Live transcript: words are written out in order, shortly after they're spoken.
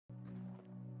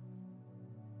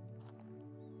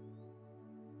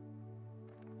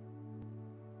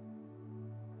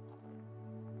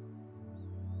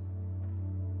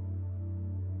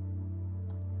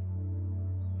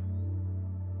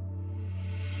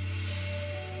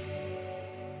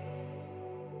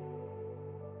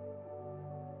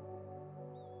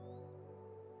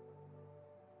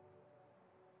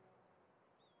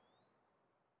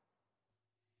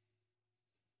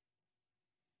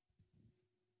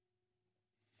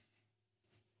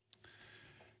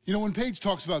You know, when Paige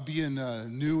talks about being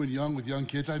new and young with young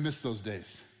kids, I miss those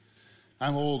days.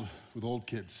 I'm old with old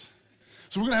kids.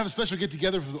 So we're gonna have a special get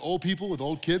together for the old people with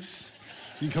old kids.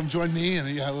 You can come join me and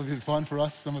it'll be fun for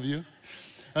us, some of you.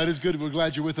 It is good, we're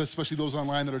glad you're with us, especially those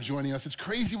online that are joining us. It's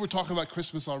crazy we're talking about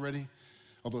Christmas already,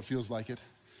 although it feels like it.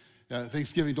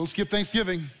 Thanksgiving, don't skip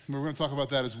Thanksgiving. We're gonna talk about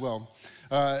that as well.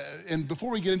 And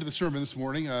before we get into the sermon this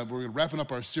morning, we're wrapping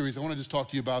up our series. I wanna just talk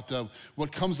to you about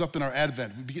what comes up in our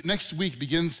Advent. Next week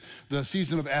begins the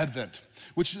season of Advent,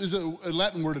 which is a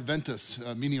Latin word, adventus,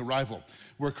 meaning arrival,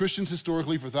 where Christians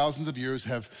historically for thousands of years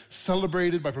have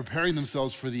celebrated by preparing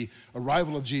themselves for the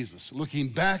arrival of Jesus, looking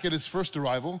back at his first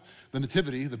arrival, the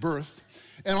nativity, the birth,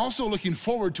 and also looking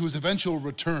forward to his eventual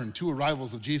return, two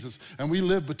arrivals of Jesus. And we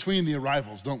live between the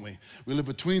arrivals, don't we? We live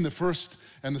between the first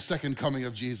and the second coming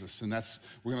of Jesus. And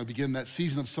we're gonna begin that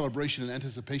season of celebration and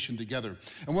anticipation together.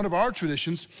 And one of our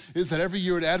traditions is that every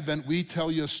year at Advent, we tell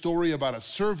you a story about a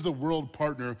serve the world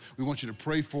partner we want you to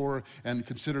pray for and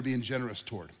consider being generous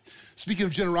toward. Speaking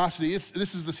of generosity,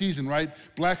 this is the season, right?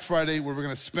 Black Friday, where we're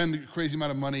gonna spend a crazy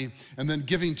amount of money, and then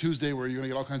Giving Tuesday, where you're gonna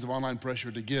get all kinds of online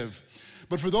pressure to give.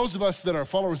 But for those of us that are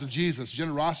followers of Jesus,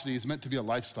 generosity is meant to be a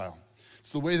lifestyle.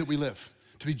 It's the way that we live,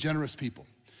 to be generous people,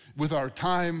 with our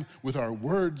time, with our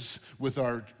words, with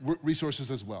our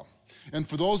resources as well. And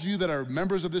for those of you that are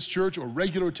members of this church or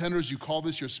regular attenders, you call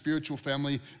this your spiritual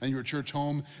family and your church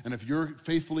home. And if you're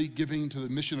faithfully giving to the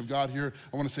mission of God here,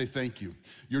 I want to say thank you.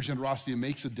 Your generosity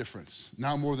makes a difference,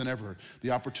 now more than ever.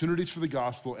 The opportunities for the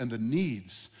gospel and the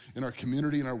needs in our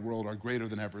community and our world are greater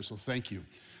than ever, so thank you.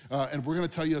 And we're gonna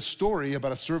tell you a story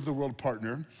about a Serve the World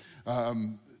partner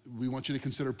we want you to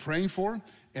consider praying for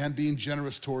and being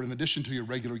generous toward, in addition to your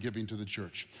regular giving to the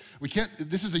church.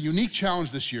 This is a unique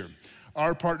challenge this year.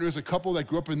 Our partner is a couple that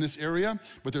grew up in this area,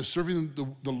 but they're serving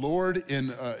the Lord in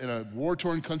a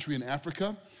war-torn country in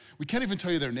Africa. We can't even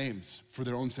tell you their names for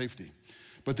their own safety,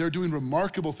 but they're doing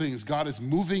remarkable things. God is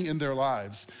moving in their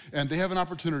lives, and they have an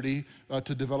opportunity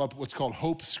to develop what's called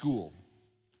Hope School.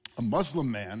 A Muslim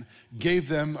man gave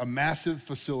them a massive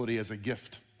facility as a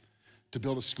gift to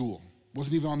build a school.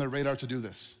 Wasn't even on their radar to do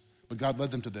this, but God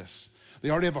led them to this. They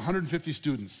already have 150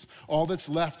 students. All that's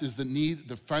left is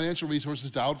the financial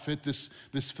resources to outfit this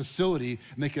facility,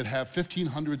 and they could have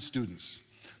 1,500 students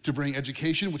to bring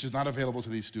education, which is not available to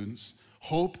these students,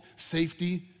 hope,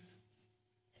 safety,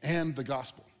 and the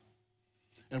gospel.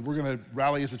 And we're gonna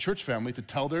rally as a church family to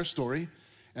tell their story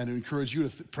and to encourage you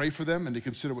to pray for them and to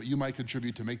consider what you might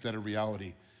contribute to make that a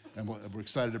reality. And we're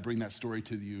excited to bring that story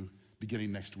to you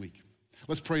beginning next week.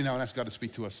 Let's pray now and ask God to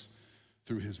speak to us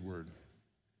through his word.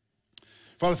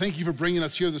 Father, thank you for bringing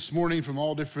us here this morning from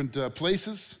all different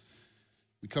places.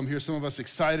 We come here, some of us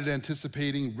excited,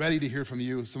 anticipating, ready to hear from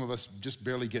you, some of us just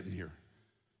barely getting here.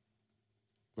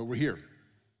 But we're here,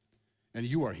 and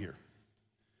you are here,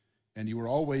 and you are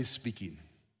always speaking,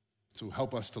 so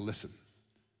help us to listen.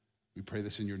 We pray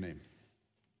this in your name,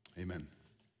 amen.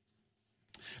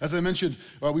 As I mentioned,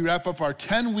 we wrap up our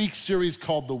 10-week series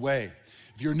called The Way.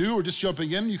 If you're new or just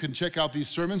jumping in, you can check out these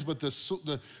sermons, but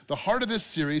the heart of this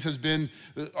series has been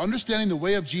understanding the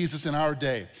way of Jesus in our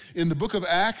day. In the book of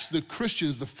Acts, the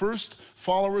Christians, the first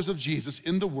followers of Jesus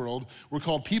in the world, were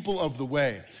called people of the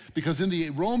way, because in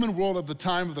the Roman world of the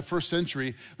time of the first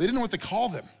century, they didn't know what to call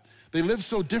them. They lived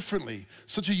so differently,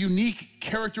 such a unique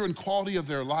character and quality of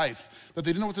their life that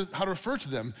they didn't know how to refer to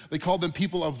them. They called them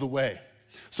people of the way.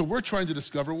 So we're trying to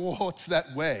discover, well, what's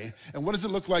that way? And what does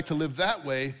it look like to live that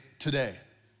way today,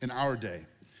 in our day?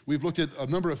 We've looked at a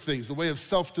number of things: the way of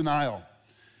self-denial,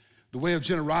 the way of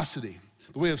generosity,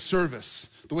 the way of service,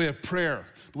 the way of prayer,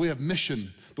 the way of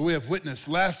mission, the way of witness.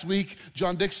 Last week,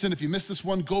 John Dixon, if you missed this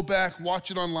one, go back,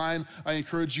 watch it online. I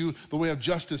encourage you. The way of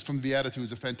justice from the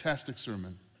Beatitudes, a fantastic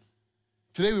sermon.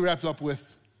 Today we wrapped up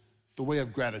with the way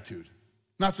of gratitude.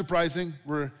 Not surprising,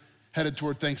 we're headed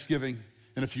toward Thanksgiving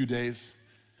in a few days,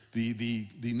 the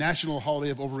national holiday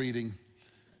of overeating,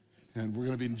 and we're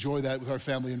gonna enjoy that with our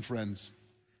family and friends.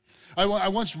 I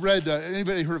once read,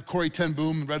 anybody heard of Corrie ten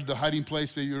Boom, read The Hiding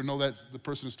Place? Maybe you know that, the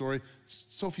person's story.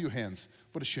 So few hands,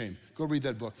 what a shame. Go read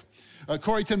that book.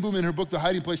 Corrie ten Boom, in her book, The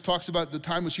Hiding Place, talks about the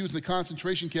time when she was in the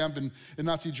concentration camp in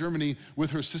Nazi Germany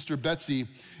with her sister Betsy.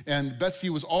 And Betsy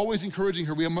was always encouraging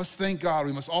her, we must thank God,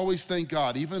 we must always thank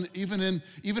God, even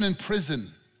in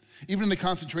prison, even in the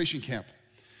concentration camp.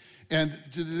 And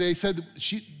they said,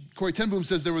 Corrie ten Boom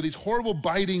says there were these horrible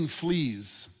biting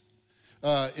fleas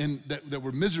that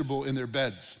were miserable in their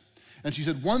beds. And she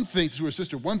said one thing to her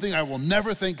sister, one thing I will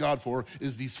never thank God for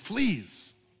is these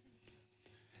fleas.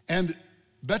 And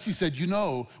Betsy said,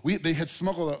 they had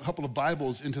smuggled a couple of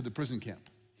Bibles into the prison camp.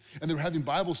 and they were having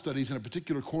Bible studies in a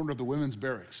particular corner of the women's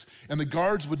barracks. And the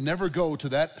guards would never go to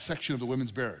that section of the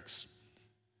women's barracks.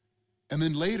 And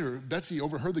then later, Betsy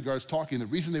overheard the guards talking. The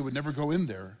reason they would never go in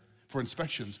there for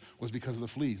inspections was because of the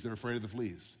fleas. They were afraid of the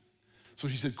fleas. So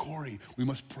she said, Corey, we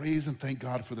must praise and thank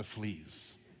God for the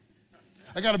fleas.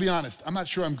 I gotta be honest, I'm not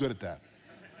sure I'm good at that.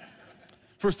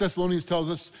 1 Thessalonians tells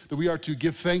us that we are to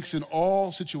give thanks in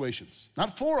all situations.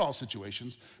 Not for all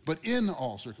situations, but in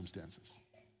all circumstances.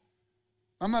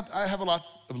 I have a lot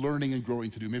of learning and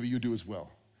growing to do. Maybe you do as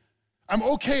well. I'm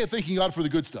okay at thanking God for the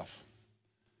good stuff.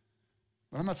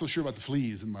 But I'm not so sure about the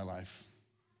fleas in my life.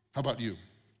 How about you?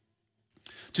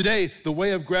 Today, the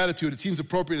way of gratitude, it seems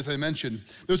appropriate, as I mentioned.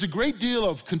 There's a great deal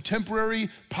of contemporary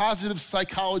positive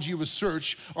psychology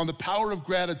research on the power of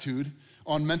gratitude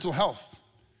on mental health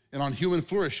and on human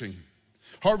flourishing.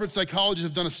 Harvard psychologists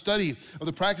have done a study of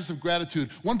the practice of gratitude.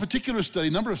 One particular study,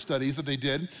 number of studies that they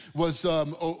did, was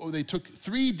they took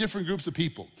 3 different groups of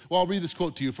people. Well, I'll read this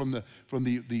quote to you from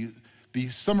the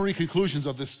summary conclusions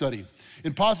of this study.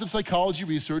 In positive psychology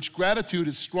research, gratitude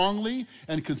is strongly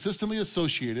and consistently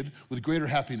associated with greater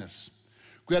happiness.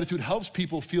 Gratitude helps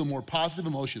people feel more positive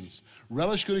emotions,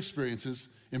 relish good experiences,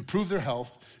 improve their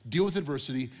health, deal with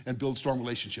adversity, and build strong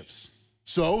relationships.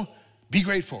 So, be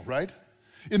grateful, right?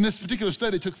 In this particular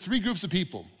study, they took 3 groups of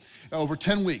people over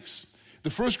 10 weeks. The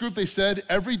first group, they said,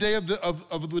 every day of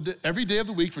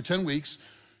the week for 10 weeks,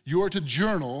 you are to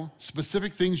journal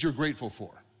specific things you're grateful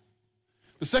for.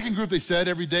 The second group, they said,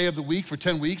 every day of the week for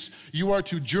 10 weeks, you are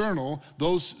to journal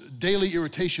those daily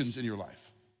irritations in your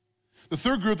life. The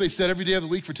third group, they said, every day of the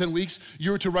week for 10 weeks,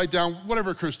 you are to write down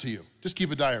whatever occurs to you. Just keep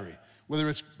a diary. Whether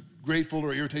it's grateful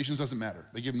or irritations, doesn't matter.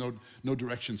 They give no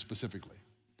direction specifically.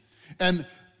 And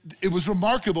it was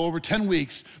remarkable, over 10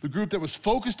 weeks, the group that was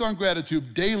focused on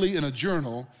gratitude daily in a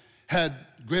journal had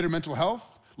greater mental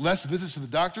health, less visits to the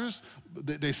doctors,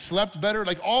 they slept better,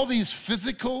 like all these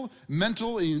physical,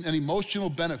 mental, and emotional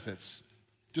benefits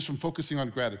just from focusing on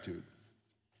gratitude.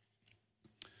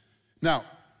 Now,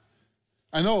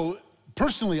 I know,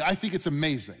 personally, I think it's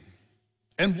amazing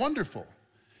and wonderful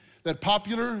that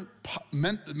popular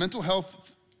mental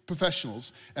health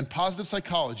professionals and positive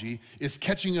psychology is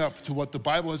catching up to what the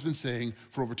Bible has been saying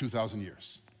for over 2,000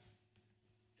 years.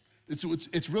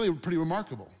 It's really pretty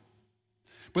remarkable.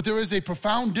 But there is a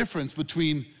profound difference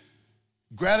between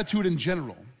gratitude in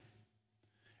general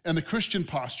and the Christian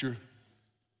posture,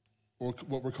 or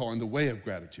what we're calling the way of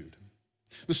gratitude.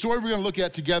 The story we're going to look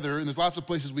at together, and there's lots of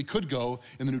places we could go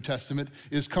in the New Testament,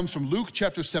 comes from Luke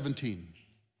chapter 17.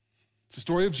 It's the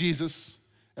story of Jesus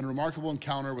and a remarkable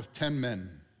encounter with 10 men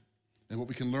and what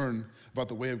we can learn about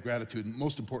the way of gratitude, and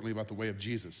most importantly about the way of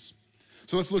Jesus.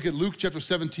 So let's look at Luke chapter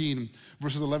 17,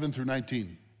 verses 11 through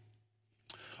 19.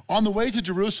 On the way to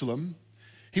Jerusalem,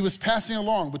 he was passing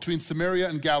along between Samaria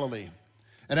and Galilee.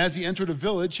 And as he entered a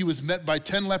village, he was met by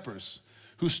 10 lepers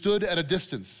who stood at a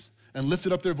distance and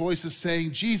lifted up their voices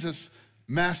saying, Jesus,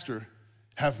 Master,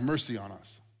 have mercy on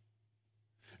us.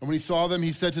 And when he saw them,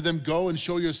 he said to them, go and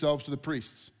show yourselves to the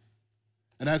priests.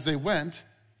 And as they went,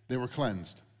 they were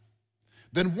cleansed.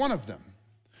 Then one of them,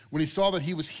 when he saw that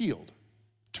he was healed,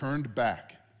 turned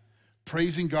back,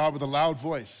 praising God with a loud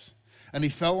voice. And he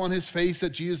fell on his face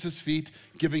at Jesus' feet,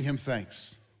 giving him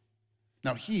thanks.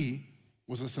 Now he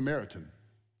was a Samaritan.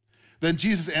 Then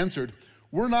Jesus answered,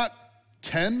 were not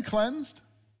 10 cleansed?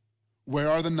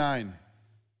 Where are the 9?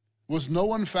 Was no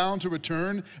one found to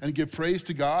return and give praise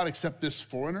to God except this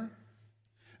foreigner?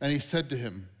 And he said to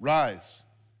him, rise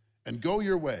and go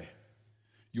your way.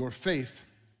 Your faith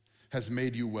has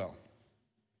made you well.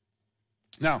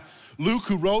 Now, Luke,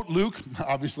 who wrote Luke,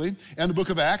 obviously, and the book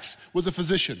of Acts, was a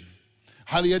physician.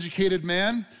 Highly educated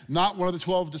man, not one of the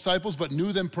 12 disciples, but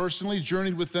knew them personally,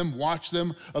 journeyed with them, watched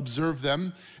them, observed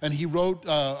them. And he wrote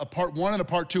a part 1 and a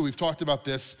part 2. We've talked about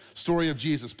this story of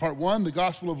Jesus. Part 1, the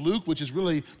Gospel of Luke, which is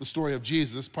really the story of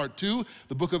Jesus. Part 2,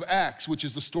 the book of Acts, which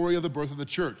is the story of the birth of the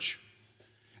church.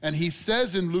 And he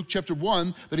says in Luke chapter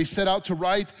 1 that he set out to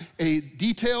write a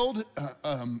detailed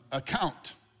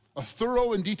account, a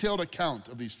thorough and detailed account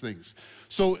of these things.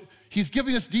 So he's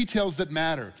giving us details that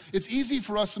matter. It's easy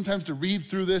for us sometimes to read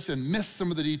through this and miss some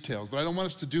of the details, but I don't want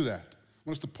us to do that. I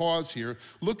want us to pause here.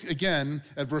 Look again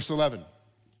at verse 11.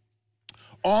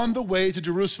 On the way to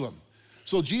Jerusalem.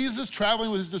 So Jesus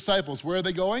traveling with his disciples. Where are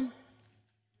they going?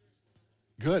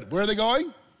 Good. Where are they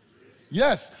going?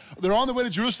 Yes, they're on the way to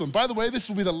Jerusalem. By the way, this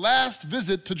will be the last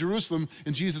visit to Jerusalem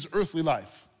in Jesus' earthly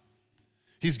life.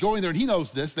 He's going there, and he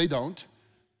knows this, they don't,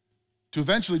 to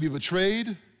eventually be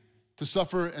betrayed, to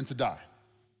suffer, and to die.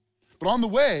 But on the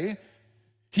way,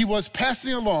 he was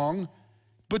passing along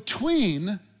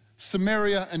between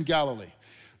Samaria and Galilee.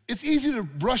 it's easy to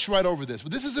brush right over this,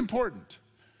 but this is important.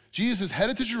 Jesus is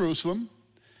headed to Jerusalem,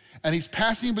 and he's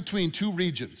passing between two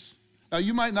regions. Now,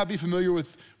 you might not be familiar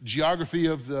with geography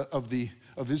of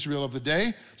Israel of the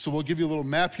day, so we'll give you a little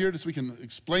map here so we can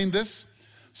explain this.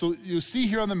 So you see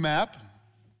here on the map,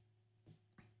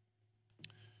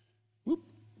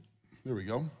 there we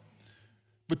go.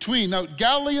 Now,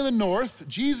 Galilee in the north,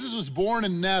 Jesus was born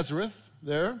in Nazareth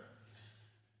there.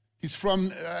 He's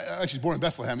born in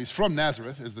Bethlehem. He's from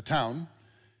Nazareth as the town.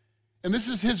 And this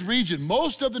is his region.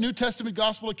 Most of the New Testament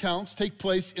gospel accounts take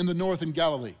place in the north in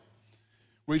Galilee,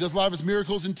 where he does a lot of his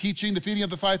miracles and teaching, the feeding of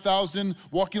the 5,000,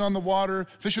 walking on the water,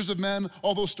 fishers of men.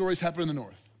 All those stories happen in the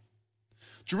north.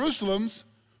 Jerusalem's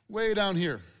way down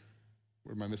here.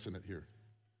 Where am I missing it here?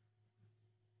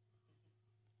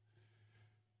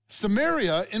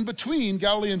 Samaria, in between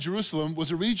Galilee and Jerusalem, was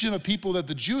a region of people that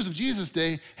the Jews of Jesus'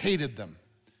 day hated them.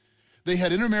 They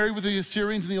had intermarried with the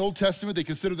Assyrians in the Old Testament. They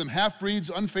considered them half-breeds,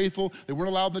 unfaithful. They weren't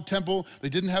allowed in the temple. They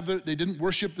didn't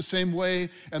worship the same way,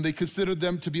 and they considered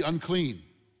them to be unclean,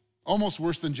 almost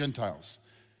worse than Gentiles.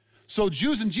 So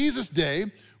Jews in Jesus' day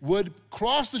would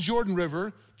cross the Jordan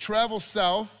River, travel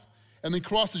south, and then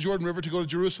cross the Jordan River to go to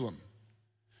Jerusalem.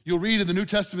 You'll read in the New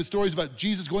Testament stories about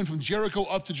Jesus going from Jericho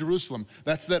up to Jerusalem.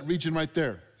 That's that region right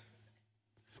there.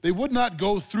 They would not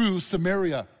go through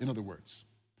Samaria, in other words.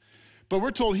 But we're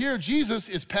told here Jesus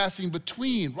is passing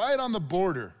between, right on the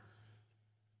border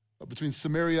between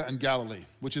Samaria and Galilee,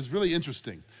 which is really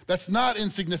interesting. That's not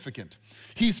insignificant.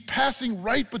 He's passing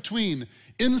right between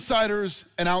insiders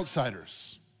and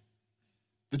outsiders,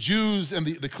 the Jews and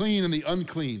the clean and the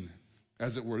unclean,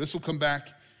 as it were. This will come back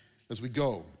as we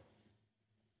go.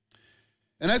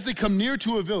 And as they come near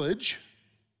to a village,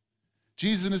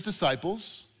 Jesus and his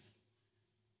disciples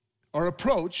are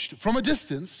approached from a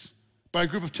distance by a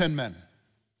group of 10 men,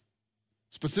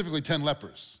 specifically 10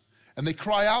 lepers. And they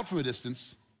cry out from a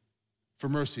distance for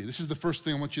mercy. This is the first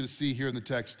thing I want you to see here in the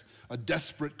text, a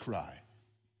desperate cry.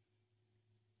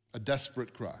 A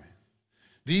desperate cry.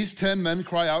 These 10 men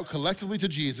cry out collectively to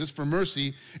Jesus for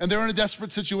mercy, and they're in a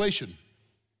desperate situation.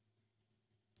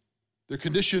 Their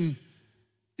condition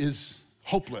is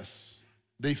hopeless.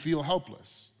 They feel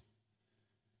helpless.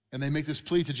 And they make this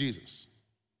plea to Jesus.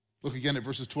 Look again at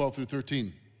verses 12 through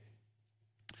 13.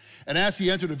 And as he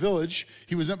entered a village,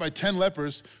 he was met by 10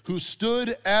 lepers who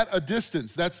stood at a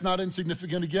distance. That's not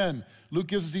insignificant again. Luke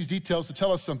gives us these details to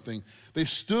tell us something. They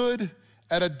stood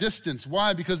at a distance.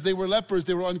 Why? Because they were lepers,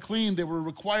 they were unclean, they were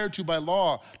required to by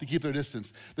law to keep their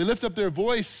distance. They lift up their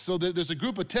voice so that there's a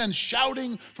group of 10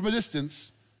 shouting from a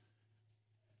distance,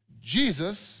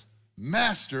 Jesus,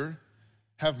 Master,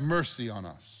 have mercy on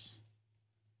us.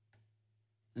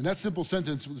 In that simple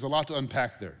sentence, there's a lot to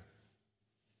unpack there.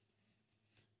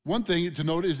 One thing to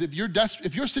note is if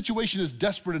your situation is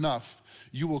desperate enough,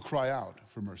 you will cry out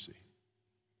for mercy.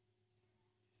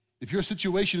 If your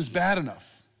situation is bad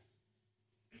enough,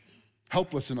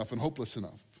 helpless enough and hopeless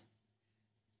enough.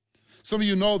 Some of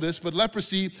you know this, but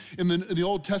leprosy in the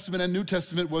Old Testament and New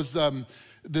Testament was,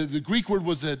 the Greek word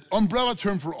was an umbrella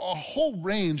term for a whole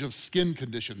range of skin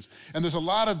conditions. And there's a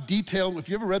lot of detail. If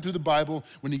you ever read through the Bible,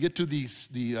 when you get to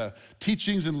the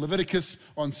teachings in Leviticus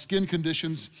on skin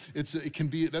conditions, that's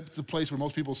the place where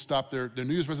most people stop their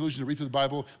New Year's resolution to read through the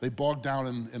Bible. They bog down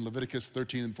in Leviticus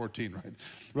 13 and 14,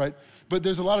 right? But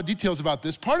there's a lot of details about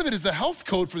this. Part of it is the health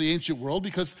code for the ancient world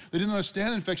because they didn't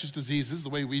understand infectious diseases the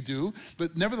way we do.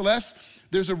 But nevertheless,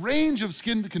 there's a range of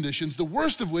skin conditions, the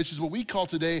worst of which is what we call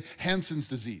today Hansen's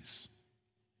disease.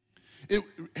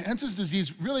 Hansen's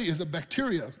disease really is a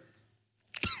bacteria,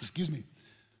 excuse me,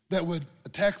 that would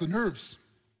attack the nerves.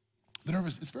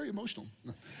 It's very emotional.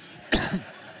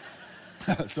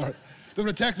 Sorry. That would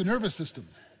attack the nervous system.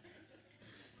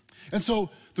 And so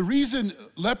the reason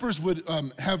lepers would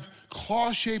have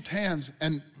claw-shaped hands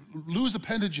and lose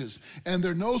appendages and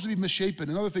their nose would be misshapen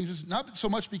and other things is not so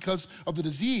much because of the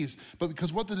disease, but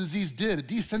because what the disease did, it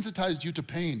desensitized you to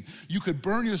pain. You could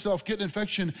burn yourself, get an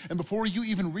infection, and before you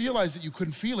even realized that you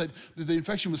couldn't feel it, the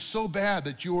infection was so bad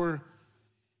that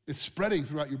it's spreading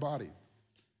throughout your body.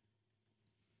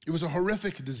 It was a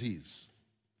horrific disease.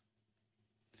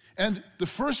 And the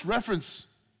first reference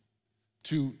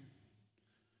to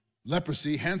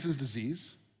leprosy, Hansen's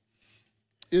disease,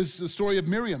 is the story of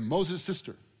Miriam, Moses'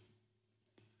 sister.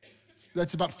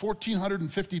 That's about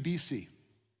 1450 BC.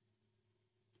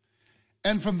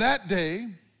 And from that day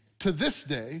to this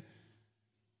day,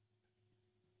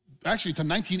 actually to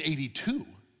 1982,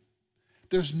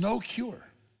 there's no cure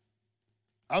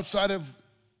outside of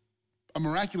a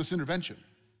miraculous intervention,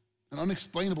 an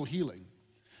unexplainable healing.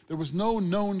 There was no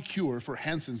known cure for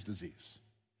Hansen's disease.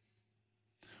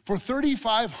 For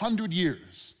 3,500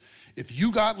 years, if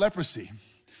you got leprosy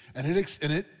and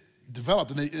it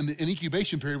developed, and the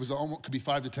incubation period was could be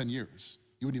 5 to 10 years.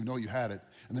 You wouldn't even know you had it,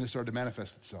 and then it started to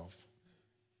manifest itself.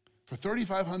 For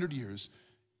 3,500 years,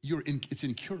 it's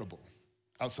incurable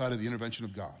outside of the intervention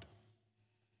of God.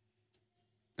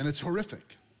 And it's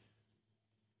horrific.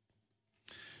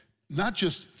 Not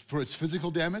just for its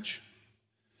physical damage,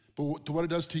 but to what it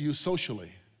does to you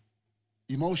socially,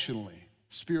 emotionally,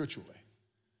 spiritually.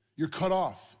 You're cut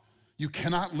off. You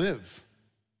cannot live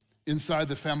inside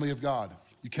the family of God.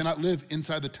 You cannot live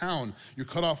inside the town. You're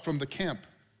cut off from the camp.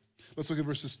 Let's look at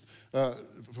verses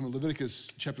from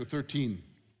Leviticus chapter 13,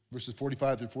 verses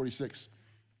 45 through 46.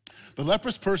 The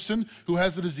leprous person who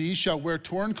has the disease shall wear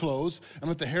torn clothes and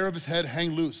let the hair of his head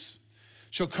hang loose.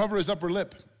 Shall cover his upper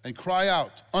lip and cry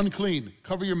out, unclean.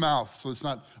 Cover your mouth so it's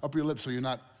not up your lip so you're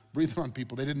not breathing on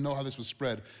people. They didn't know how this was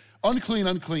spread. Unclean,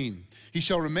 unclean. He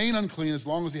shall remain unclean as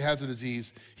long as he has a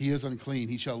disease. He is unclean.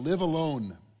 He shall live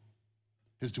alone.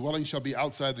 His dwelling shall be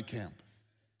outside the camp.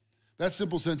 That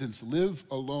simple sentence, live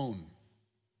alone.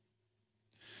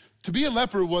 To be a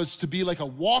leper was to be like a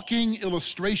walking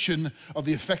illustration of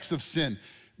the effects of sin.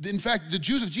 In fact, the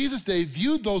Jews of Jesus' day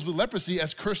viewed those with leprosy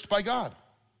as cursed by God.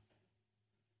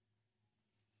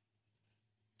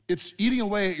 It's eating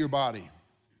away at your body.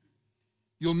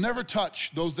 You'll never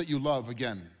touch those that you love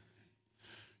again.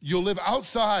 You'll live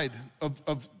outside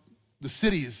of the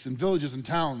cities and villages and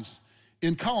towns,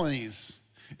 in colonies,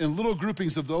 in little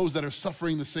groupings of those that are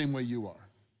suffering the same way you are.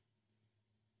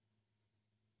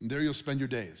 And there you'll spend your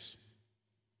days,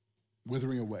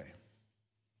 withering away,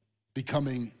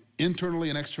 becoming internally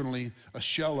and externally a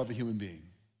shell of a human being,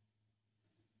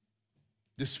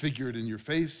 disfigured in your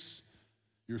face,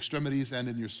 your extremities, and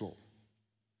in your soul.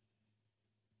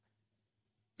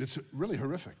 It's really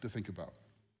horrific to think about.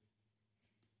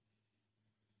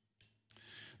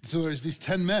 So there's these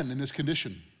 10 men in this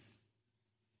condition,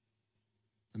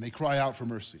 and they cry out for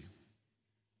mercy.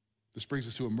 This brings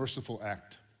us to a merciful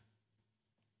act.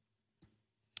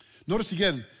 Notice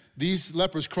again, these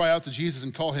lepers cry out to Jesus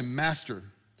and call him master.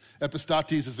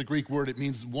 Epistates is the Greek word. It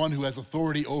means one who has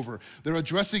authority over. They're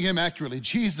addressing him accurately.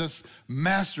 Jesus,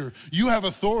 master, you have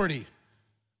authority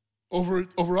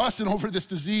over us and over this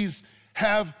disease.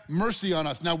 Have mercy on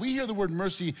us. Now, we hear the word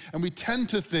mercy, and we tend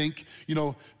to think,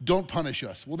 don't punish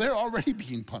us. Well, they're already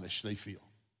being punished, they feel.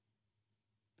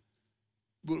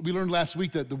 We learned last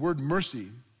week that the word mercy,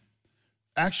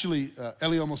 actually,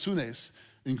 eleomosunes,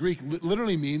 in Greek,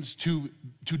 literally means to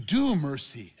do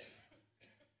mercy,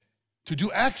 to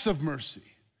do acts of mercy.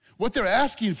 What they're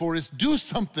asking for is do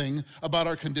something about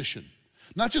our condition.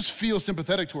 Not just feel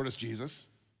sympathetic toward us, Jesus.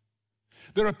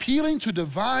 They're appealing to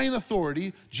divine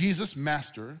authority, Jesus,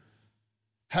 master,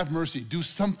 have mercy, do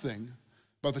something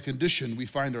about the condition we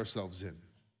find ourselves in.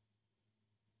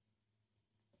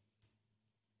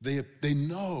 They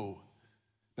know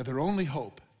that their only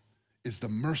hope is the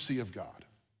mercy of God.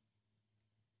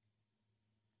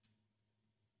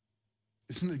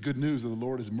 Isn't it good news that the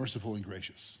Lord is merciful and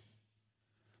gracious?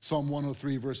 Psalm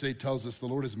 103, verse 8 tells us the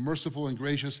Lord is merciful and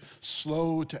gracious,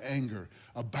 slow to anger,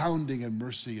 abounding in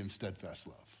mercy and steadfast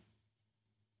love.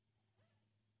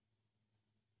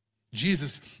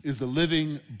 Jesus is the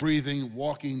living, breathing,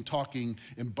 walking, talking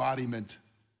embodiment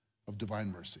of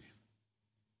divine mercy.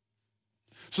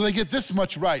 So they get this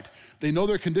much right. They know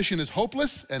their condition is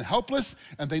hopeless and helpless,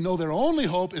 and they know their only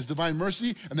hope is divine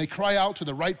mercy, and they cry out to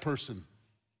the right person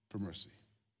for mercy.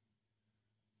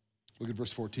 Look at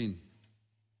verse 14.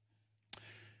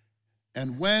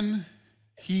 And when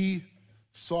he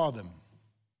saw them,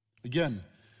 again,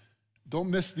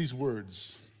 don't miss these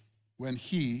words. When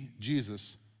he,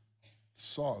 Jesus,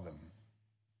 saw them,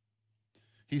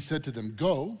 he said to them,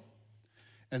 go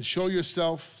and show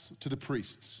yourselves to the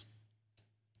priests.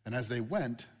 And as they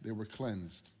went, they were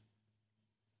cleansed.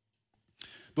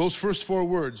 Those first 4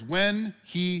 words, when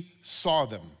he saw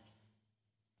them.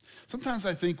 Sometimes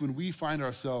I think when we find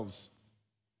ourselves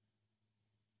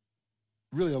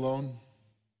really alone,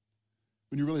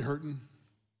 when you're really hurting,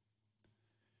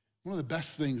 one of the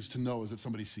best things to know is that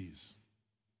somebody sees.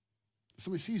 That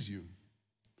somebody sees you.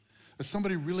 That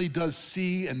somebody really does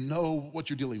see and know what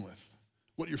you're dealing with,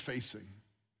 what you're facing.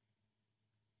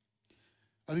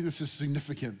 I think this is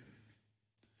significant.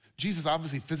 Jesus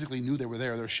obviously physically knew they were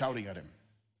there. They're shouting at him.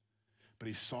 But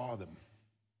he saw them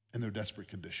in their desperate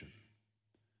condition.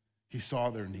 He saw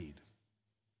their need.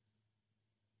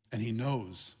 And he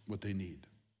knows what they need.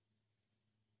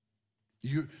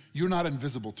 You're not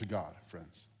invisible to God,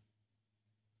 friends.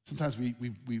 Sometimes we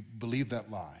believe that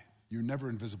lie. You're never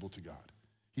invisible to God.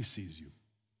 He sees you.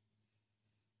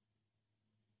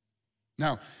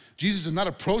 Now, Jesus does not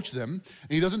approach them,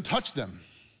 and he doesn't touch them.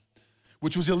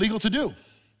 which was illegal to do.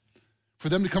 For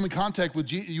them to come in contact with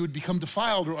Jesus, you would become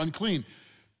defiled or unclean.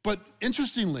 But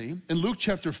interestingly, in Luke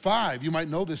chapter 5, you might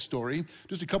know this story,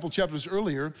 just a couple chapters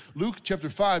earlier, Luke chapter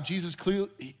 5, Jesus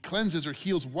cleanses or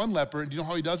heals one leper, and do you know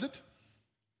how he does it?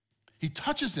 He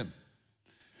touches him.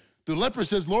 The leper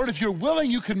says, Lord, if you're willing,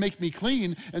 you can make me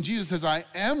clean. And Jesus says, I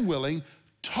am willing,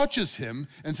 touches him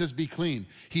and says, be clean.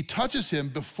 He touches him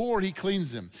before he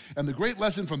cleans him. And the great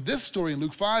lesson from this story in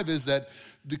Luke 5 is that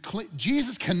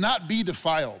Jesus cannot be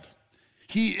defiled.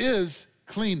 He is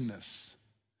cleanness.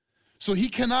 So he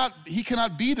cannot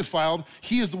be defiled.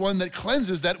 He is the one that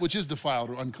cleanses that which is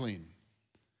defiled or unclean.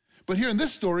 But here in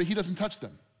this story, he doesn't touch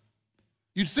them.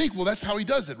 You'd think, well, that's how he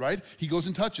does it, right? He goes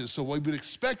and touches. So we would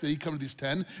expect that he'd come to these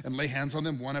 10 and lay hands on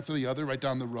them one after the other right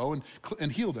down the row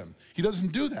and heal them. He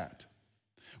doesn't do that.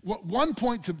 One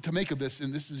point to make of this,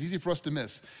 and this is easy for us to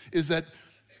miss, is that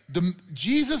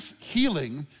Jesus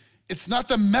healing, it's not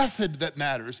the method that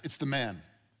matters, it's the man.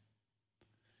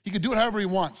 He can do it however he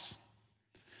wants.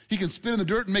 He can spit in the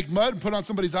dirt and make mud and put on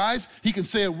somebody's eyes. He can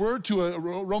say a word to a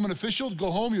Roman official, go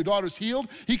home, your daughter's healed.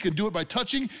 He can do it by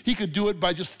touching. He could do it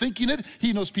by just thinking it.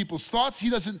 He knows people's thoughts.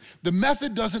 The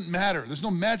method doesn't matter. There's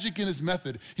no magic in his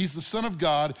method. He's the Son of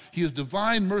God. He is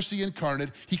divine mercy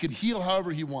incarnate. He can heal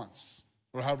however he wants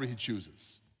or however he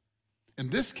chooses. In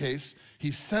this case,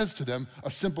 he says to them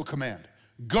a simple command,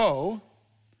 go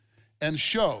and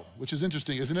show, which is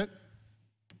interesting, isn't it?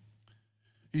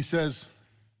 He says,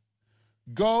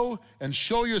 go and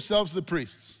show yourselves to the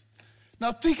priests.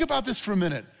 Now think about this for a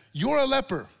minute. You're a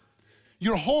leper.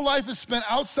 Your whole life is spent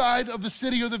outside of the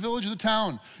city or the village or the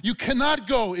town. You cannot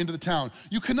go into the town.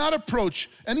 You cannot approach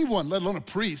anyone, let alone a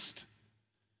priest.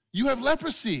 You have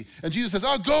leprosy. And Jesus says,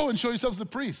 go and show yourselves to the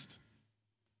priest.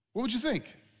 What would you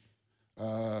think?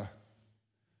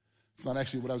 It's not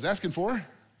actually what I was asking for.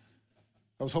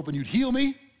 I was hoping you'd heal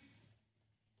me.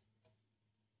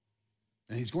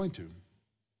 And he's going to.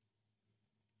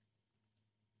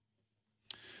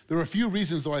 There are a few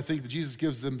reasons, though, I think that Jesus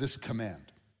gives them this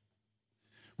command.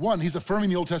 One, he's affirming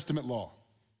the Old Testament law,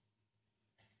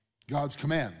 God's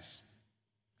commands.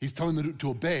 He's telling them to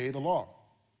obey the law.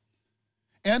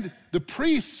 And the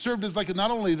priests served as like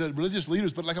not only the religious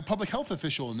leaders, but like a public health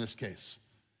official in this case.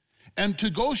 And to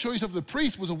go show yourself to the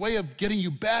priest was a way of getting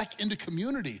you back into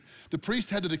community. The priest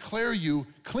had to declare you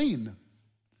clean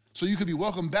so you could be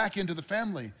welcomed back into the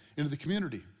family, into the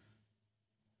community.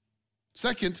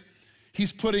 Second,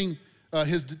 he's putting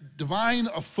his divine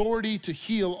authority to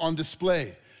heal on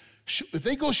display. If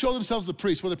they go show themselves to the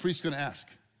priest, what are the priests going to ask?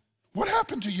 What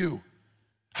happened to you?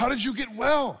 How did you get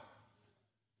well?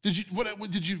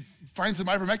 Did you find some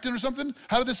ivermectin or something?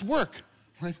 How did this work?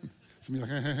 Right? Some of you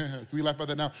are like, can we laugh about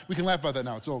that now? We can laugh about that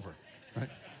now. It's over. Right?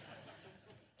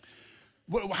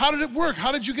 How did it work?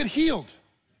 How did you get healed?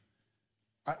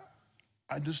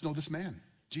 I just know this man,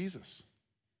 Jesus.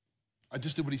 I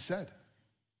just did what he said.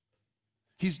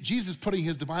 Jesus putting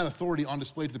his divine authority on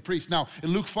display to the priest. Now, in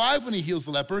Luke 5, when he heals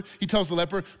the leper, he tells the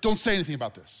leper, don't say anything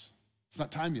about this. It's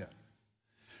not time yet.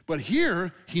 But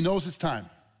here, he knows it's time.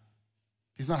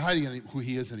 He's not hiding who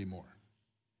he is anymore.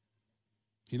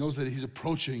 He knows that he's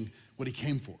approaching what he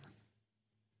came for,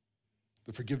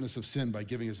 the forgiveness of sin by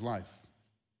giving his life.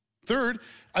 Third,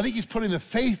 I think he's putting the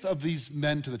faith of these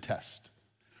men to the test.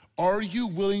 Are you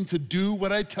willing to do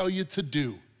what I tell you to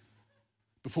do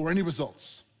before any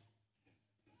results?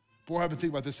 Boy, I've been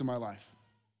thinking about this in my life.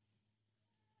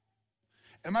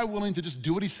 Am I willing to just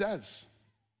do what he says?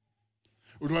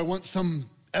 Or do I want some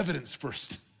evidence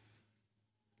first?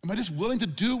 Am I just willing to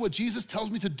do what Jesus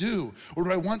tells me to do? Or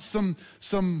do I want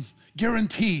some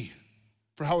guarantee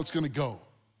for how it's going to go?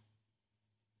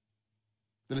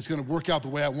 That it's going to work out the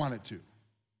way I want it to?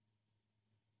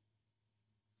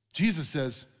 Jesus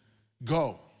says,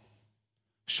 go,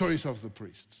 show yourselves to the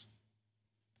priests.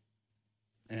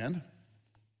 And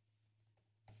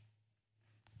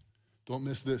don't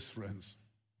miss this, friends.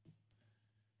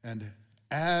 And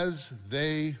as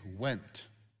they went,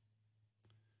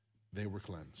 they were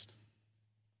cleansed.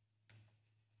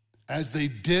 As they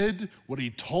did what he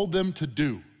told them to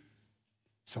do,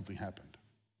 something happened.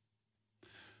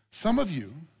 Some of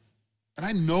you, and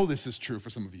I know this is true for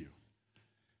some of you,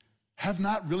 have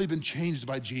not really been changed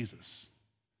by Jesus.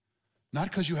 Not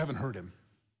because you haven't heard him,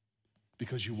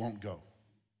 because you won't go.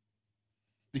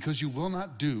 Because you will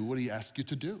not do what he asked you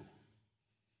to do.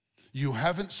 You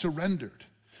haven't surrendered.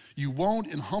 You won't,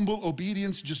 in humble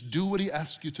obedience, just do what he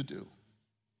asks you to do.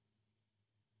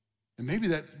 And maybe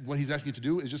that what he's asking you to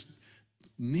do is just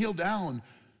kneel down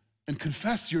and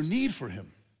confess your need for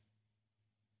him.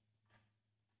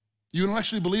 You don't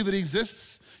actually believe that he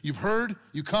exists. You've heard,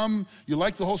 you come, you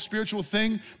like the whole spiritual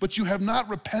thing, but you have not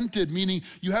repented, meaning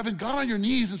you haven't got on your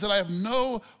knees and said, I have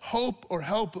no hope or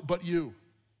help but you.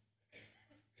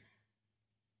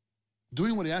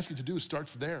 Doing what he asks you to do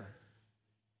starts there.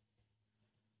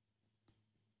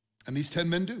 And these 10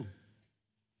 men do.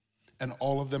 And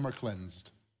all of them are cleansed.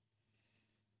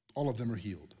 All of them are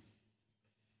healed.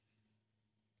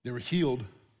 They were healed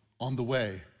on the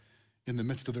way in the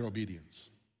midst of their obedience.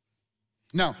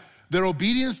 Now, their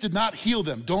obedience did not heal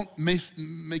them. Don't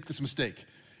make this mistake.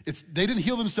 They didn't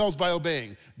heal themselves by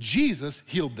obeying. Jesus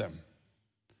healed them.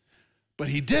 But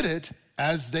he did it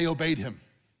as they obeyed him.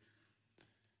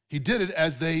 He did it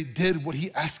as they did what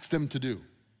he asks them to do.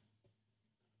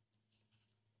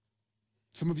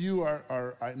 Some of you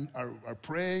are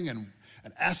praying and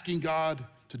asking God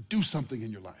to do something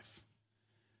in your life.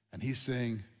 And he's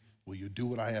saying, will you do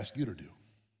what I ask you to do?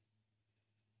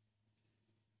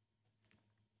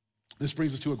 This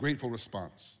brings us to a grateful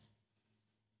response.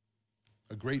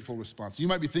 A grateful response. You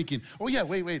might be thinking, oh yeah,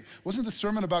 wait. Wasn't this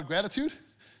sermon about gratitude?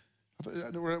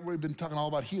 We've been talking all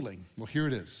about healing. Well, here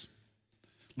it is.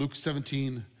 Luke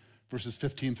 17, verses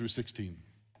 15 through 16.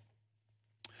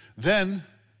 Then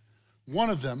one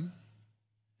of them,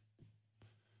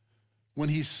 when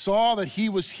he saw that he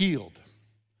was healed,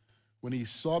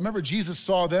 remember Jesus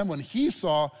saw them, when he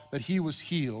saw that he was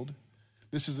healed,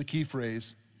 this is the key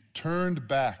phrase, turned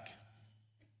back,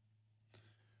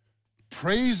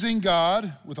 praising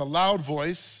God with a loud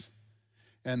voice,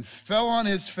 and fell on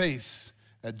his face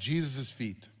at Jesus'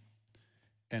 feet,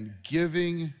 and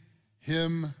giving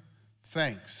him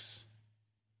thanks.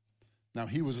 Now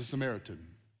he was a Samaritan.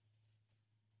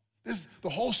 The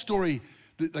whole story,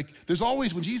 there's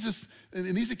always, when Jesus,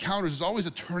 in these encounters, there's always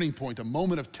a turning point, a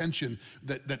moment of tension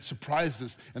that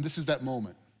surprises, and this is that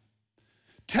moment.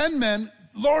 10 men,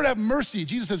 Lord have mercy.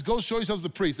 Jesus says, go show yourselves to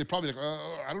the priest. They probably like,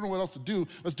 I don't know what else to do.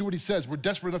 Let's do what he says. We're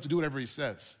desperate enough to do whatever he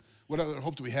says. What other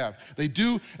hope do we have? They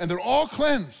do, and they're all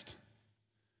cleansed.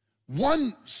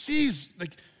 One sees,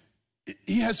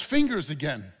 he has fingers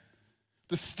again.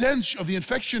 The stench of the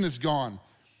infection is gone.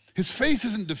 His face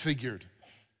isn't disfigured.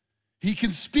 He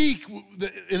can speak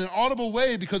in an audible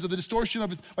way because of the distortion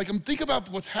of it. Think about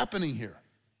what's happening here.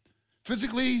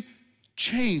 Physically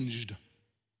changed.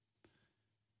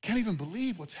 Can't even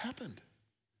believe what's happened.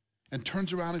 And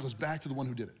turns around and goes back to the one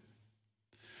who did it.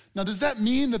 Now, does that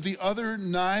mean that the other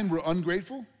 9 were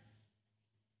ungrateful?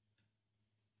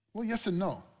 Well, yes and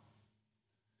no.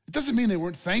 It doesn't mean they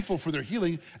weren't thankful for their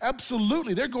healing.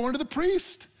 Absolutely, they're going to the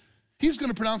priest. He's going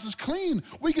to pronounce us clean.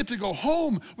 We get to go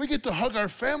home. We get to hug our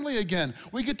family again.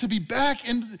 We get to be back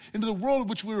into the world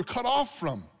which we were cut off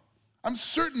from. I'm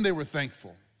certain they were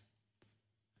thankful.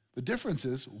 The difference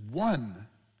is one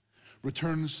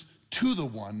returns to the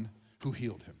one who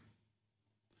healed him.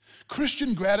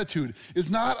 Christian gratitude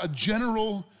is not a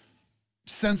general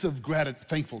sense of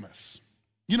thankfulness.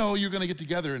 You know, you're going to get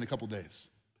together in a couple days,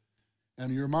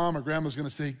 and your mom or grandma's going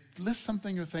to say, list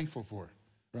something you're thankful for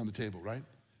around the table, right?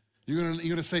 You're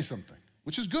going to say something,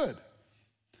 which is good.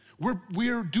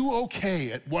 We're do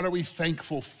okay at what are we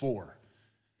thankful for.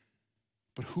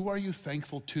 But who are you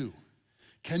thankful to?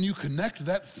 Can you connect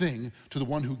that thing to the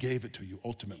one who gave it to you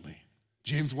ultimately?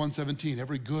 James 1:17,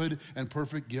 every good and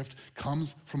perfect gift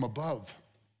comes from above,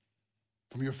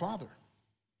 from your Father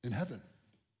in heaven.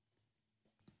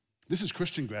 This is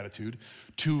Christian gratitude,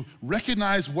 to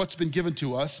recognize what's been given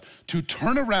to us, to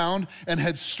turn around and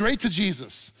head straight to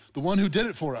Jesus, the one who did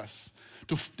it for us.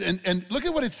 And look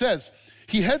at what it says.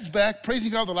 He heads back, praising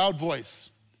God with a loud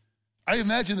voice. I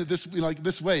imagine that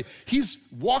this way. He's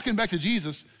walking back to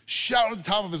Jesus, shouting at the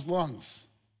top of his lungs,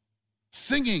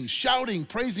 singing, shouting,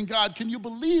 praising God. Can you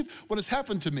believe what has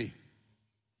happened to me?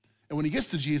 And when he gets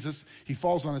to Jesus, he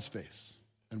falls on his face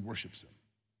and worships him.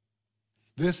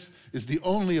 This is the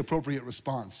only appropriate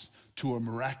response to a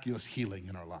miraculous healing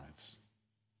in our lives.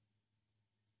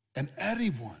 And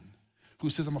anyone who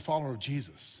says, I'm a follower of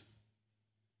Jesus,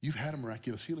 you've had a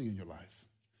miraculous healing in your life.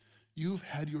 You've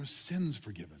had your sins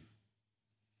forgiven.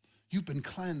 You've been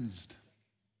cleansed.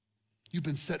 You've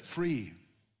been set free.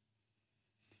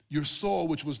 Your soul,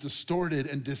 which was distorted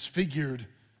and disfigured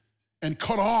and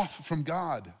cut off from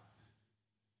God,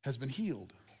 has been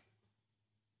healed.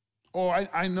 Oh,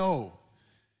 I know.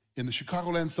 In the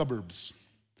Chicagoland suburbs,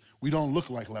 we don't look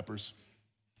like lepers.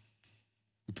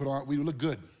 We look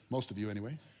good, most of you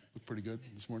anyway. Look pretty good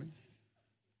this morning.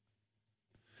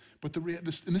 But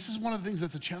this is one of the things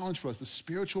that's a challenge for us. The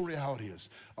spiritual reality is,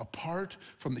 apart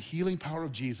from the healing power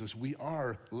of Jesus, we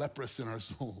are leprous in our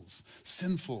souls,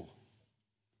 sinful,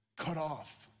 cut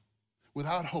off,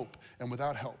 without hope and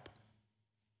without help.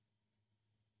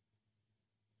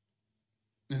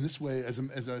 In this way,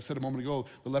 as I said a moment ago,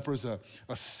 the leper is a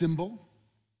symbol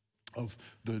of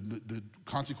the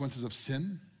consequences of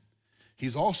sin.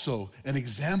 He's also an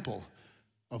example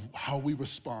of how we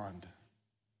respond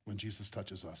when Jesus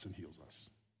touches us and heals us.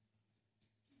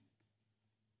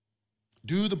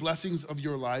 Do the blessings of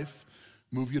your life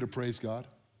move you to praise God?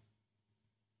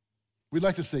 We'd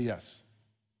like to say yes.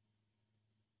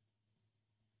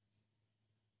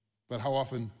 But how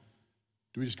often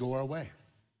do we just go our way?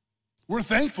 We're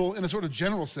thankful in a sort of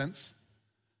general sense,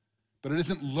 but it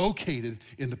isn't located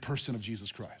in the person of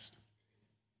Jesus Christ.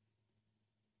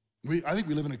 I think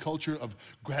we live in a culture of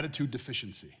gratitude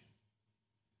deficiency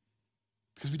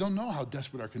because we don't know how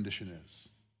desperate our condition is.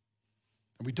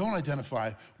 And we don't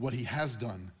identify what he has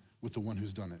done with the one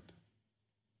who's done it.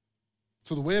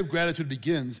 So the way of gratitude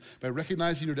begins by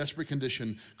recognizing your desperate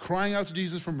condition, crying out to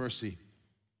Jesus for mercy,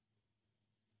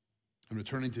 and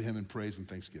returning to him in praise and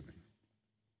thanksgiving.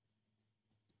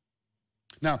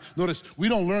 Now, notice, we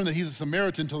don't learn that he's a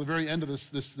Samaritan until the very end of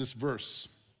this verse.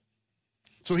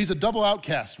 So he's a double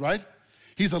outcast, right?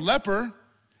 He's a leper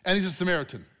and he's a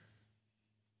Samaritan.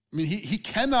 I mean, he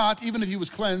cannot, even if he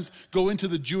was cleansed, go into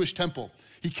the Jewish temple.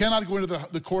 He cannot go into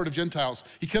the court of Gentiles.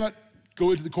 He cannot go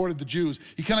into the court of the Jews.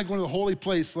 He cannot go into the holy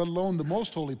place, let alone the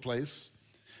most holy place.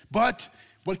 But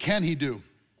what can he do?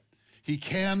 He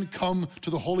can come to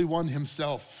the Holy One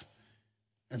himself,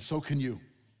 and so can you.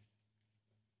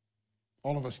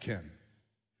 All of us can.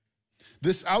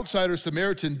 This outsider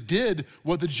Samaritan did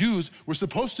what the Jews were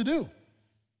supposed to do.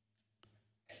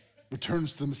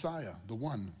 Returns to the Messiah, the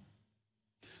one.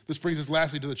 This brings us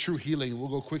lastly to the true healing. We'll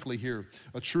go quickly here.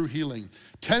 A true healing.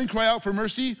 10 cry out for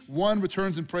mercy, 1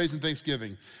 returns in praise and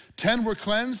thanksgiving. 10 were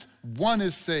cleansed, 1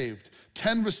 is saved.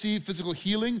 10 received physical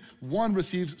healing, 1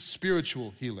 receives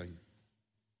spiritual healing.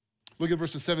 Look at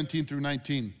verses 17 through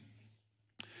 19.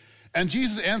 And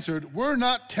Jesus answered, were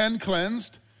not 10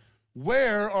 cleansed?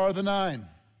 Where are the 9?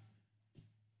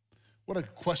 What a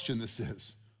question this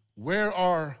is. Where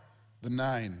are the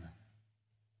 9?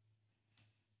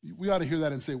 We ought to hear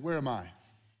that and say, where am I?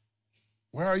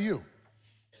 Where are you?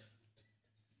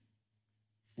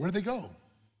 Where did they go?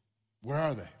 Where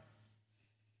are they?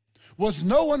 Was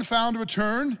no one found to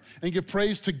return and give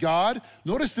praise to God?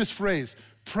 Notice this phrase,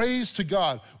 praise to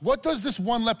God. What does this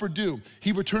one leper do?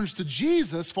 He returns to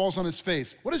Jesus, falls on his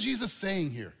face. What is Jesus saying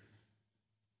here?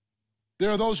 There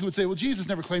are those who would say, well, Jesus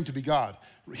never claimed to be God.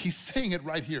 He's saying it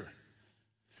right here.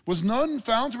 Was none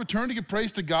found to return to give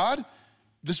praise to God?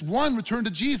 This one returned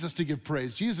to Jesus to give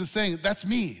praise. Jesus is saying, that's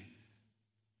me.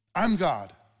 I'm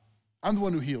God. I'm the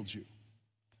one who healed you.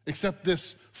 Except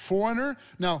this foreigner.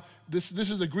 Now, this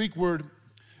is the Greek word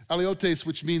aliotes,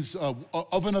 which means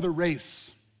of another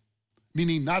race,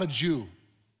 meaning not a Jew.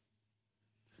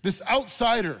 This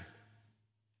outsider,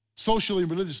 socially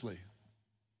and religiously,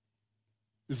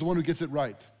 is the one who gets it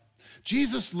right.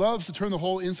 Jesus loves to turn the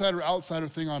whole insider outsider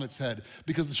thing on its head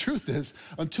because the truth is,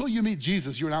 until you meet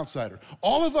Jesus, you're an outsider.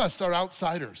 All of us are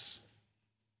outsiders.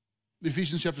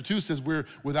 Ephesians chapter 2 says we're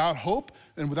without hope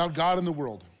and without God in the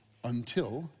world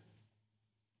until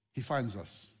he finds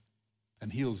us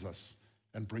and heals us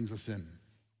and brings us in.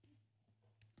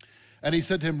 And he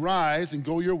said to him, rise and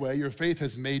go your way. Your faith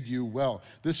has made you well.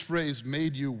 This phrase,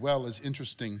 made you well, is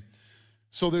interesting.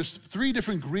 So there's 3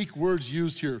 different Greek words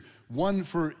used here. One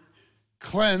for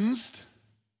cleansed,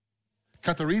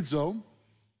 katharizo,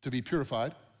 to be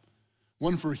purified.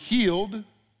 One for healed,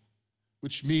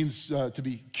 which means to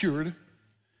be cured.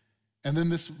 And then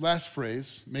this last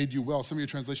phrase, made you well. Some of your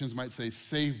translations might say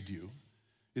saved you.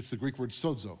 It's the Greek word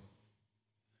sozo.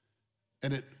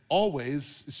 And it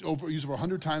always, it's used over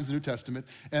 100 times in the New Testament,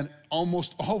 and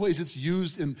almost always it's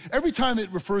used in, every time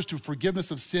it refers to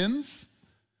forgiveness of sins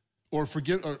or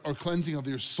cleansing of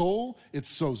your soul,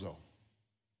 it's sozo.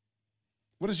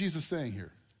 What is Jesus saying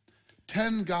here?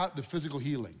 10 got the physical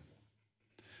healing.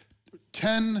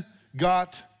 10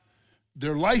 got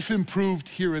their life improved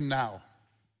here and now.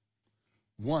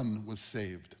 1 was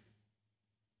saved.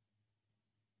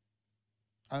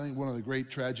 I think one of the great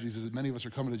tragedies is that many of us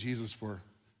are coming to Jesus for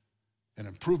an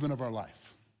improvement of our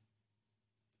life.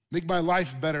 Make my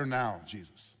life better now,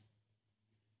 Jesus.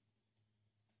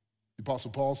 The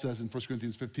Apostle Paul says in 1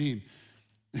 Corinthians 15,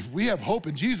 if we have hope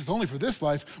in Jesus only for this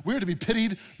life, we're to be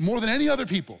pitied more than any other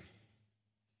people.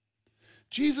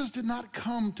 Jesus did not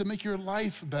come to make your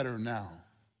life better now.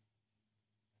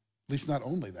 At least not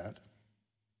only that,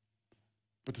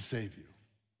 but to save you,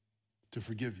 to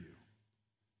forgive you,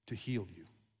 to heal you,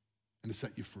 and to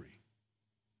set you free.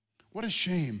 What a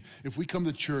shame if we come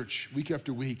to church week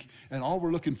after week and all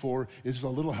we're looking for is a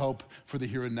little help for the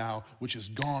here and now, which is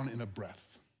gone in a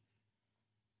breath.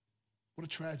 What a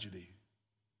tragedy.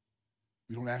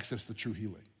 we don't access the true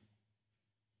healing.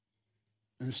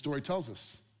 And the story tells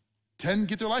us 10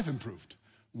 get their life improved,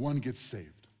 1 gets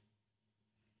saved.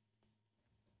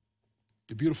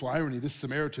 The beautiful irony, this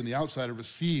Samaritan, the outsider,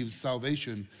 receives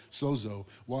salvation, sozo.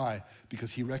 Why?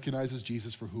 Because he recognizes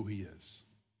Jesus for who he is.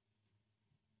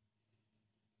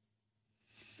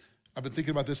 I've been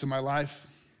thinking about this in my life,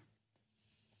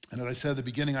 and as I said at the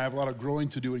beginning, I have a lot of growing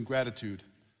to do in gratitude.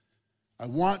 I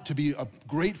want to be a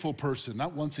grateful person,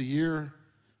 not once a year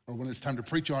or when it's time to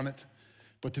preach on it,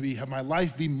 but to have my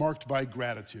life be marked by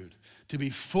gratitude, to be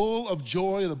full of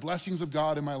joy of the blessings of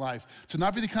God in my life, to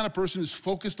not be the kind of person who's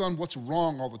focused on what's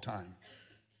wrong all the time,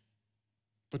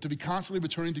 but to be constantly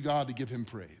returning to God to give him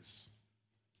praise.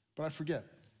 But I forget.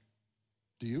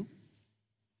 Do you?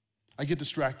 I get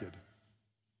distracted.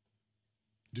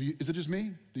 Do you? Is it just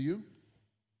me? Do you?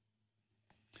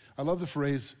 I love the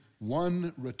phrase,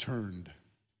 one returned.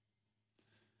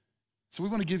 So we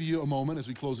want to give you a moment as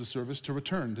we close the service to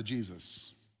return to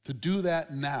Jesus, to do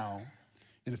that now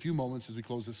in a few moments as we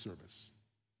close this service.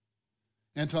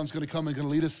 Anton's going to come and going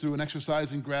to lead us through an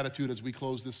exercise in gratitude as we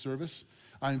close this service.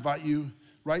 I invite you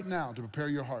right now to prepare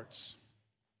your hearts.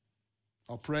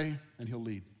 I'll pray and he'll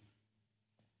lead.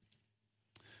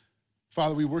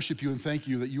 Father, we worship you and thank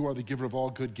you that you are the giver of all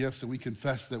good gifts, and we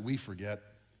confess that we forget,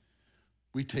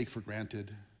 we take for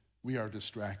granted, we are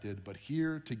distracted, but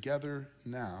here together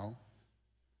now,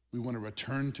 we want to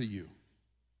return to you,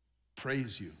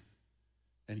 praise you,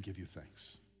 and give you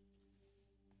thanks.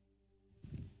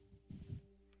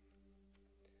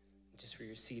 Just where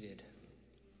you're seated,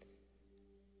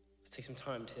 let's take some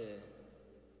time to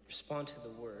respond to the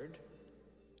word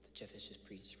that Jeff has just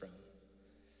preached from.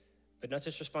 But not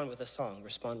just respond with a song,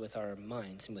 respond with our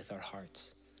minds and with our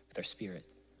hearts, with our spirit.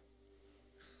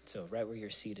 So right where you're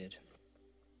seated,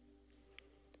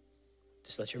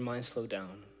 just let your mind slow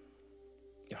down,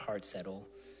 your heart settle,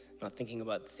 not thinking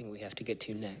about the thing we have to get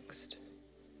to next,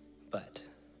 but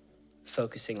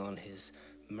focusing on his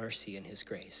mercy and his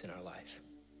grace in our life.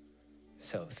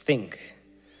 So think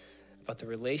about the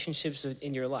relationships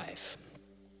in your life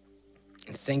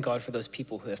and thank God for those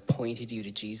people who have pointed you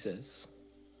to Jesus.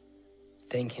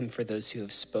 Thank him for those who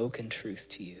have spoken truth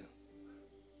to you,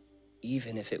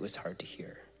 even if it was hard to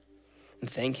hear. And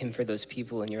thank him for those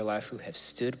people in your life who have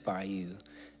stood by you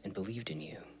and believed in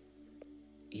you,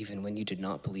 even when you did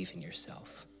not believe in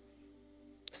yourself.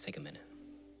 Let's take a minute.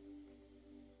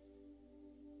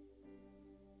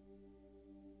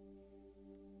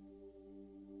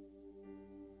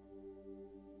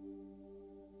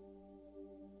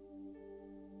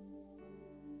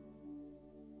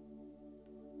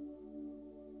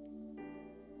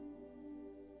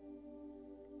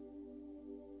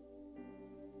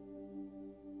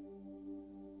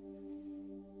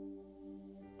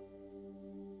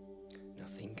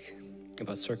 Think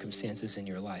about circumstances in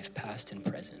your life, past and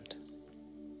present.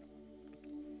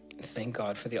 Thank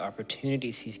God for the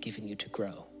opportunities he's given you to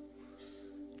grow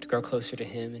closer to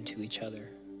him and to each other.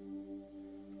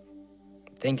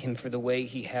 Thank him for the way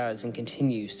he has and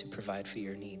continues to provide for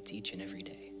your needs each and every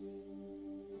day.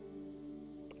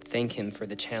 Thank him for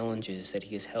the challenges that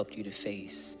he has helped you to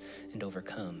face and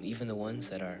overcome, even the ones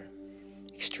that are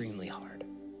extremely hard.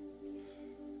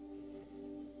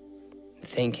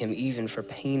 Thank him even for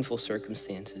painful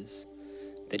circumstances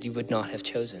that you would not have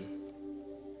chosen,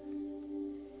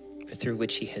 but through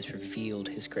which he has revealed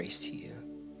his grace to you.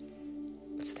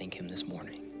 Let's thank him this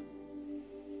morning.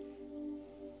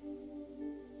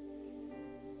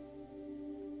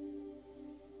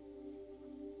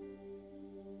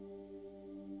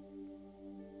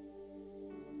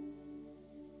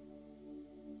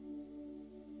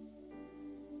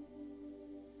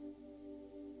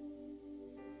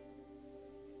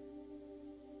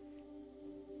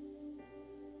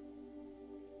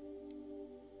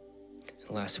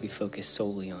 Last, we focus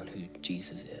solely on who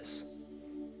Jesus is.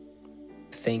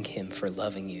 Thank him for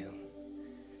loving you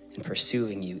and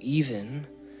pursuing you, even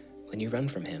when you run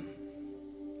from him,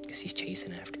 because he's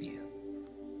chasing after you.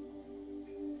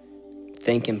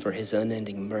 Thank him for his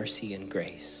unending mercy and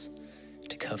grace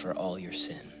to cover all your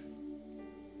sin.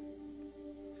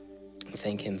 And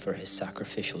thank him for his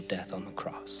sacrificial death on the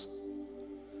cross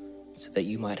so that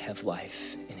you might have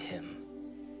life in him.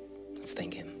 Let's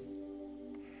thank him.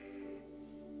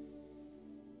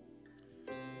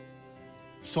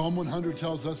 Psalm 100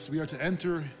 tells us we are to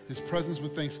enter his presence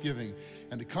with thanksgiving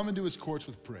and to come into his courts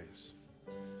with praise.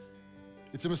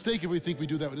 It's a mistake if we think we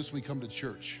do that just when we come to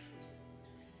church.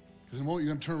 Because in a moment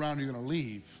you're going to turn around and you're going to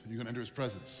leave and you're going to enter his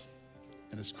presence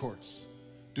and his courts.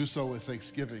 Do so with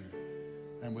thanksgiving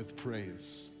and with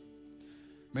praise.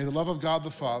 May the love of God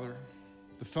the Father,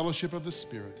 the fellowship of the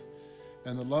Spirit,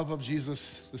 and the love of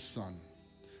Jesus, the Son,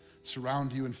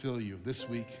 surround you and fill you this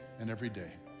week and every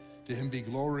day. To him be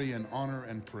glory and honor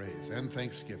and praise and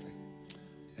thanksgiving.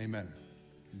 Amen.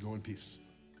 Go in peace.